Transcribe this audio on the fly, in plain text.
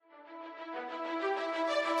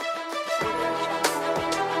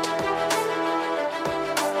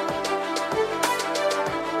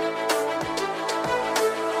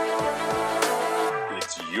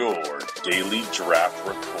Daily Draft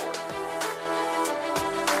Report.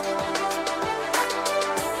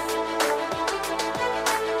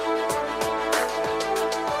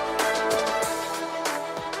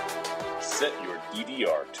 Set your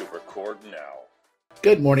DVR to record now.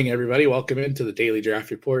 Good morning, everybody. Welcome into the Daily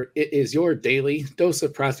Draft Report. It is your daily dose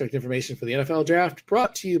of prospect information for the NFL Draft,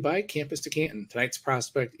 brought to you by Campus to Canton. Tonight's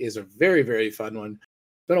prospect is a very, very fun one.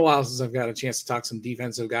 It's been a while since I've got a chance to talk some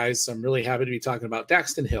defensive guys, so I'm really happy to be talking about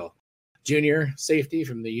Daxton Hill, junior safety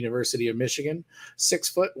from the University of Michigan, 6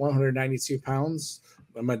 foot, 192 pounds.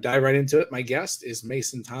 I'm going to dive right into it. My guest is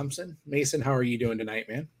Mason Thompson. Mason, how are you doing tonight,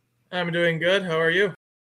 man? I'm doing good. How are you?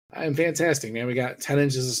 I'm fantastic, man. We got 10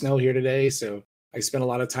 inches of snow here today, so I spent a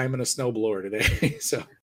lot of time in a snowblower today. So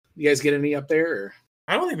you guys get any up there? Or?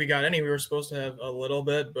 I don't think we got any. We were supposed to have a little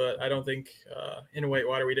bit, but I don't think in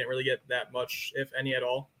Whitewater we didn't really get that much, if any at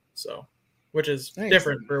all. So, which is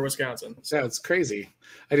different for Wisconsin. So it's crazy.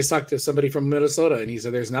 I just talked to somebody from Minnesota, and he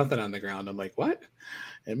said there's nothing on the ground. I'm like, what?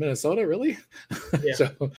 In Minnesota, really? Yeah.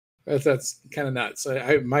 So that's kind of nuts.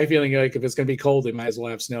 My feeling, like, if it's going to be cold, we might as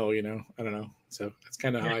well have snow, you know? I don't know. So that's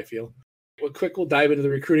kind of how I feel. We'll dive into the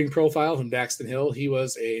recruiting profile from Daxton Hill. He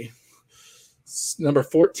was a number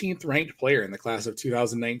 14th ranked player in the class of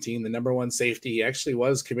 2019, the number one safety. He actually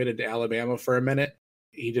was committed to Alabama for a minute.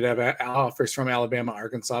 He did have offers from Alabama,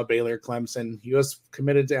 Arkansas, Baylor, Clemson. He was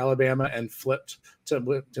committed to Alabama and flipped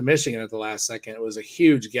to Michigan at the last second. It was a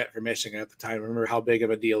huge get for Michigan at the time. I remember how big of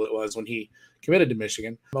a deal it was when he committed to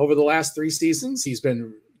Michigan. Over the last 3 seasons, he's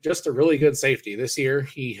been just a really good safety. This year,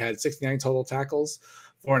 he had 69 total tackles,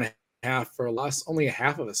 4.5 for a loss, only a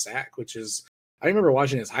half of a sack, which is, I remember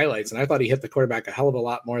watching his highlights, and I thought he hit the quarterback a hell of a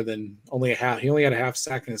lot more than only a half. He only had a half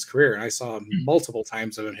sack in his career, and I saw multiple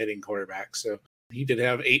times of him hitting quarterbacks. So he did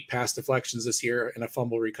have 8 pass deflections this year and a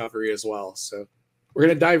fumble recovery as well. So we're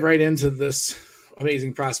going to dive right into this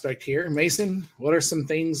amazing prospect here. Mason, what are some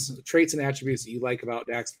things, traits, and attributes that you like about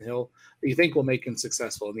Daxton Hill that you think will make him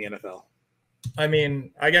successful in the NFL? I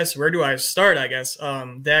mean, I guess where do I start? I guess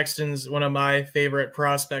Daxton's one of my favorite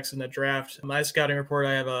prospects in the draft. My scouting report,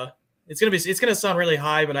 I have it's gonna sound really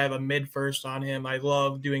high, but I have a mid first on him. I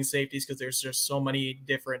love doing safeties because there's just so many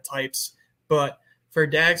different types. But for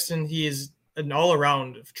Daxton, he's an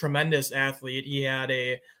all-around tremendous athlete. He had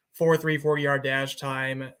a 4.3 40-yard dash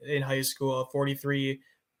time in high school, a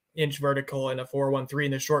 43-inch vertical, and a 4.13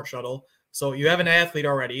 in the short shuttle. So you have an athlete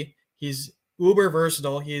already. He's uber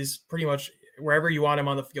versatile. He's pretty much wherever you want him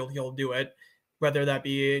on the field, he'll do it, whether that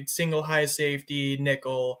be single high safety,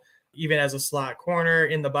 nickel, even as a slot corner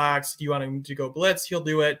in the box. If you want him to go blitz, he'll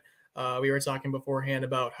do it. We were talking beforehand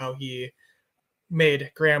about how he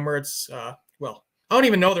made Graham Mertz, I don't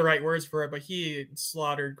even know the right words for it, but he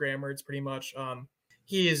slaughtered Graham Mertz pretty much.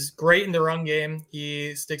 He is great in the run game.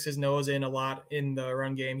 He sticks his nose in a lot in the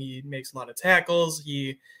run game. He makes a lot of tackles.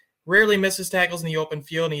 He rarely misses tackles in the open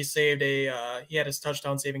field, and he had his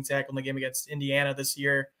touchdown saving tackle in the game against Indiana this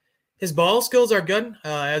year. His ball skills are good.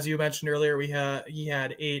 As you mentioned earlier, he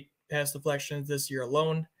had 8 pass deflections this year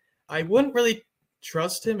alone. I wouldn't really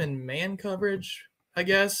trust him in man coverage, I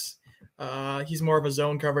guess. He's more of a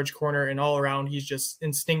zone coverage corner, and all around he's just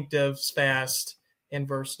instinctive, fast, and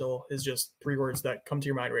versatile is just 3 words that come to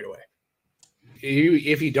your mind right away.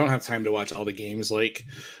 If you don't have time to watch all the games like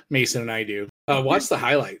Mason and I do, watch the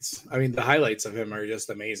highlights. I mean, the highlights of him are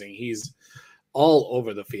just amazing. He's all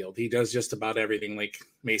over the field. He does just about everything. Like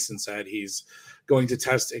Mason said, he's going to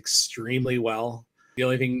test extremely well. The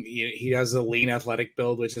only thing, he has a lean athletic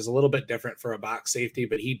build, which is a little bit different for a box safety,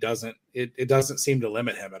 but it doesn't seem to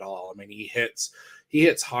limit him at all. I mean, he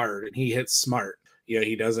hits hard and he hits smart.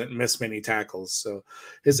 He doesn't miss many tackles. So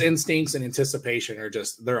his instincts and anticipation are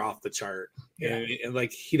they're off the chart. Yeah. And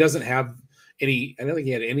like, he doesn't have I don't think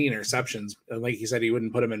he had any interceptions. Like he said, he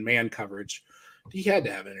wouldn't put him in man coverage. He had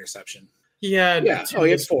to have an interception. He had 2.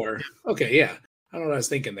 He had 4. Okay, yeah. I don't know what I was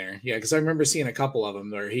thinking there. Yeah, because I remember seeing a couple of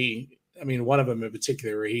them where one of them in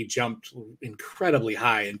particular where he jumped incredibly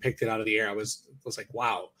high and picked it out of the air. I was like,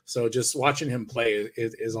 wow. So just watching him play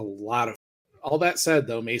is a lot of. All that said,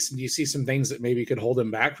 though, Mason, do you see some things that maybe could hold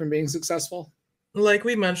him back from being successful? Like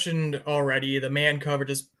we mentioned already, the man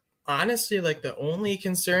coverage is honestly like the only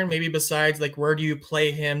concern, maybe besides like where do you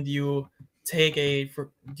play him? Do you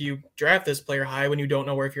draft this player high when you don't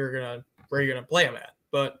know where you're gonna play him at?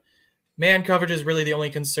 But man coverage is really the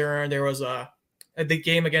only concern. There was the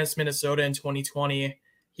game against Minnesota in 2020.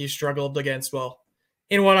 He struggled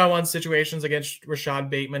in one-on-one situations against Rashad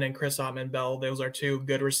Bateman and Chris Ottman-Bell. Those are 2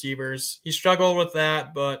 good receivers. He struggled with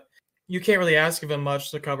that, but you can't really ask of him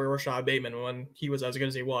much to cover Rashad Bateman when he was as good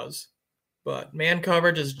as he was. But man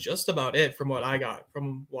coverage is just about it from what I got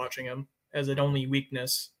from watching him as an only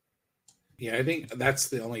weakness. Yeah, I think that's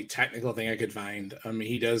the only technical thing I could find. I mean,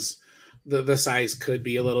 he does the size could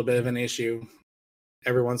be a little bit of an issue.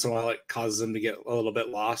 Every once in a while, it causes him to get a little bit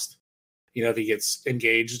lost. If he gets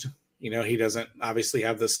engaged, he doesn't obviously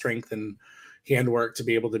have the strength and handwork to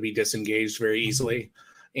be able to be disengaged very easily.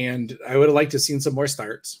 And I would have liked to have seen some more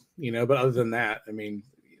starts, but other than that, I mean,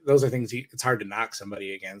 those are things it's hard to knock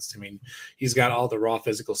somebody against. I mean, he's got all the raw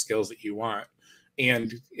physical skills that you want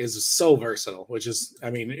and is so versatile, which is, I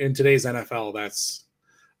mean, in today's NFL,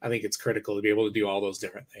 I think it's critical to be able to do all those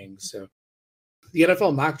different things. So the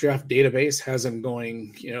NFL mock draft database has him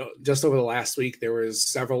going, just over the last week, there was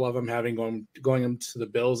several of them going to the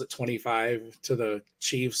Bills at 25, to the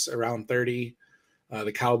Chiefs around 30,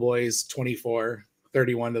 the Cowboys 24,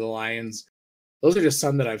 31 to the Lions. Those are just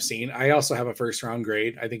some that I've seen. I also have a first round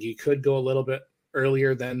grade. I think he could go a little bit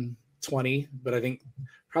earlier than 20, but I think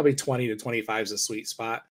probably 20 to 25 is a sweet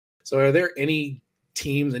spot. So are there any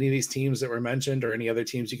of these teams that were mentioned, or any other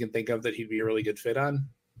teams you can think of that he'd be a really good fit on?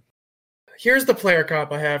 Here's the player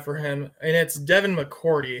comp I have for him, and it's Devin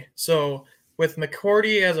McCourty. So with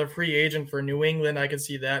McCourty as a free agent for New England, I could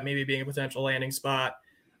see that maybe being a potential landing spot,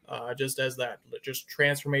 just as that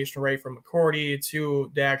transformation rate from McCourty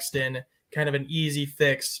to Daxton, kind of an easy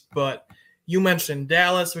fix. But you mentioned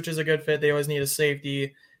Dallas, which is a good fit. They always need a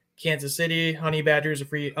safety. Kansas City, Honey Badgers,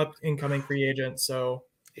 incoming free agent. So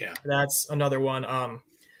yeah, that's another one.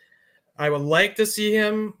 I would like to see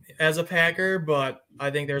him as a Packer, but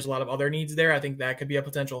I think there's a lot of other needs there. I think that could be a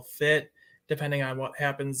potential fit depending on what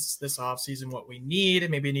happens this offseason, what we need.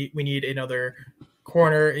 Maybe we need another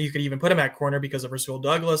corner. You could even put him at corner because of Rasul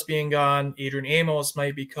Douglas being gone. Adrian Amos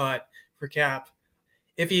might be cut for cap.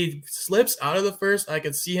 If he slips out of the first, I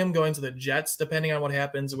could see him going to the Jets depending on what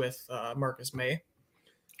happens with Marcus May.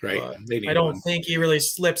 Right. I don't think he really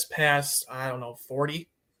slips past, 40.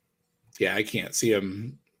 Yeah, I can't see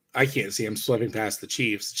him slipping past the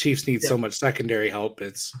Chiefs. Chiefs need so much secondary help.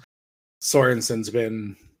 It's Sorensen's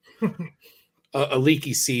been a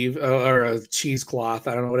leaky sieve or a cheesecloth.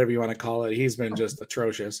 I don't know, whatever you want to call it. He's been just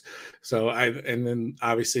atrocious. So and then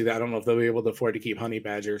obviously I don't know if they'll be able to afford to keep Honey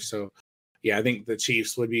Badger. So yeah, I think the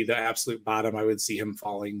Chiefs would be the absolute bottom. I would see him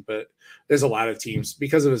falling, but there's a lot of teams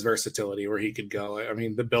because of his versatility where he could go. I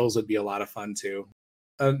mean, the Bills would be a lot of fun too.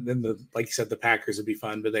 And like you said, the Packers would be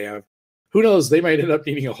fun, but who knows? They might end up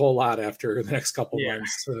needing a whole lot after the next couple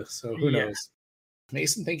months. So who knows?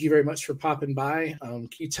 Mason, thank you very much for popping by. Can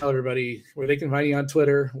you tell everybody where they can find you on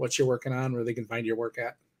Twitter, what you're working on, where they can find your work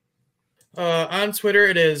at? On Twitter,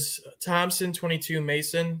 it is Thompson22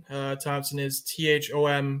 Mason. Thompson is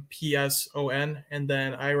THOMPSON. And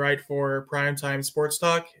then I write for Primetime Sports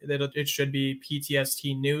Talk. It should be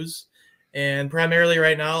PTST News. And primarily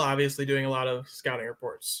right now, obviously doing a lot of scouting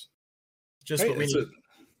reports. Just what we need.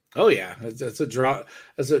 Oh yeah, that's a draw.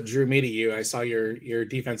 That's what drew me to you. I saw your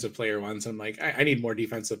defensive player once. I'm like, I need more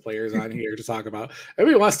defensive players on here to talk about.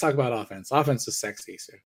 Everybody wants to talk about offense. Offense is sexy,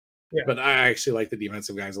 so. Yeah. But I actually like the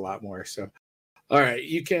defensive guys a lot more. So, all right,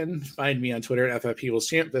 you can find me on Twitter at FF People's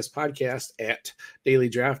Champ. This podcast at Daily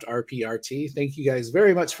Draft RPRT. Thank you guys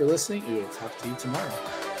very much for listening. We will talk to you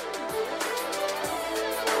tomorrow.